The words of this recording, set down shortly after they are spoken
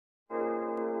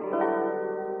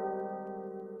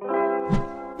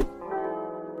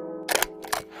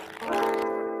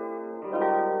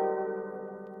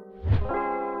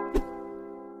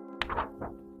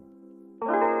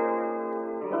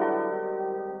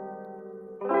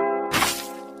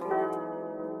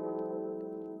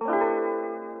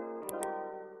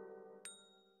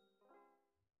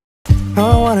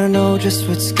wanna know just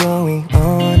what's going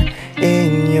on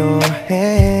in your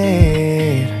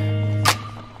head.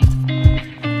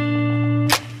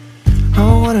 I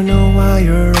wanna know why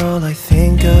you're all I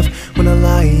think of when I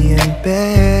lie in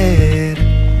bed.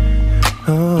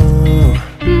 Oh,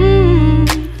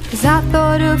 'cause I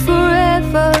thought of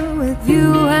forever with you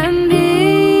and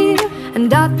me,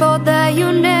 and I thought that you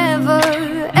never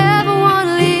ever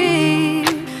wanna leave.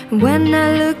 And when I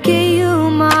look at you,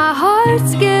 my heart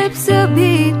skips a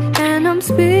beat and I'm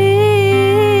speechless.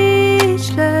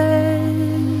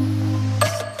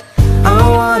 I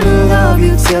wanna love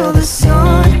you till the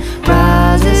sun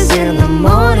rises in the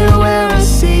morning, where I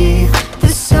see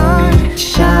the sun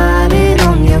shining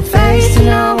on your face, and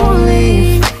I won't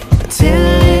leave until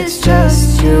it's just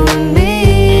you and me.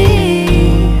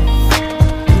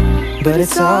 But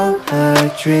it's all a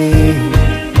dream.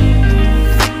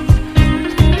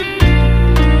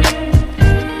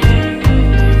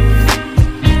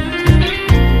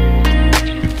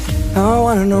 I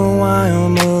wanna know why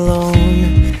I'm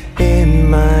alone in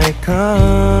my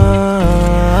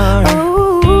car.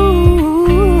 Ooh.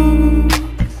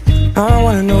 I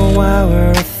wanna know why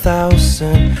we're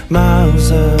 1,000 miles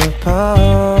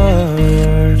apart.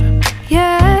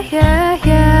 Yeah, yeah,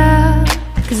 yeah.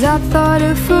 'Cause I thought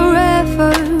of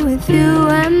forever with you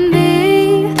and me,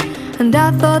 and I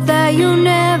thought that you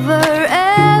never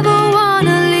ever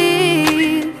wanna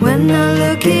leave. When I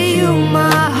look at you,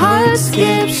 my heart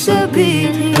skips a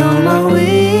beat. You're my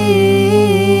weakness.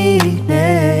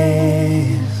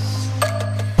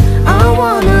 I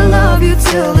wanna love you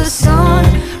till the sun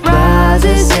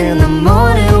rises in the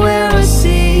morning, where I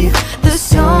see the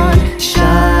sun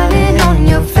shining on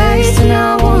your face, and I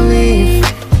won't leave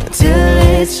till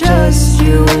it's just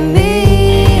you and me.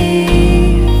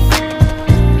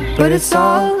 But it's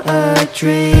all a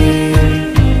dream.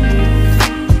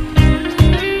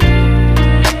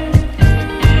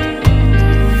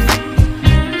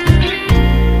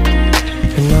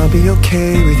 And I'll be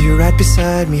okay with you right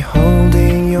beside me,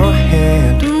 holding your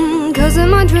hand. 'Cause in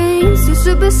my dreams you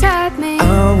stood beside me, I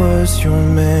was your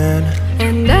man,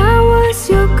 and I was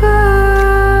your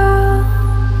girl.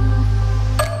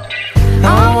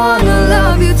 I wanna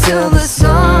love you till the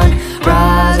sun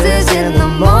rises in the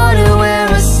morning, where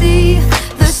I see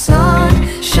the sun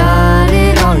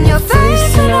shining on your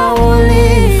face, and I won't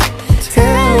leave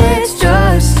till it's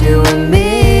just you and me.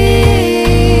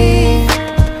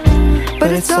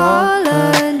 But it's all a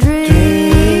dream.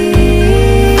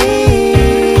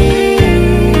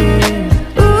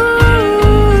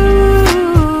 Ooh.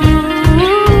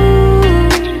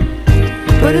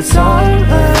 But it's all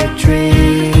a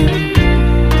dream.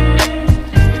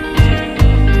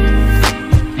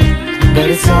 But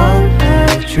it's all a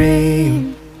dream.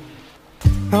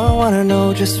 I wanna know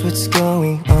just what's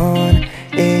going on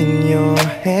in your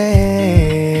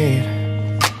head.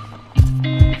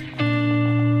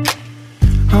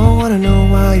 I wanna know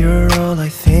why you're all I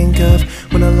think of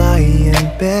when I lie in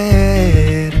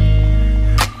bed.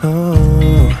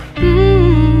 Oh,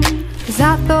 'Cause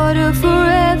I thought of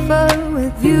forever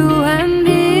with you and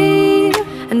me,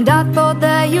 and I thought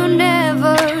that you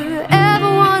never ever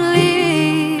wanna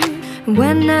leave. And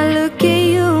when I look at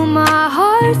you, my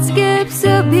heart skips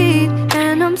a beat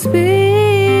and I'm speechless.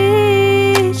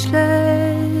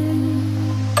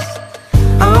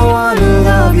 I wanna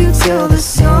love you till the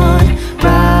sun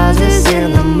rises in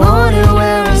the morning,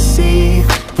 where I see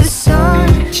the sun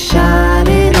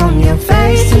shining on your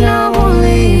face, and I won't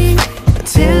leave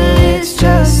until it's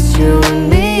just you and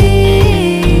me.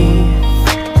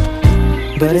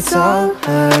 But it's all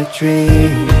a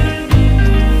dream.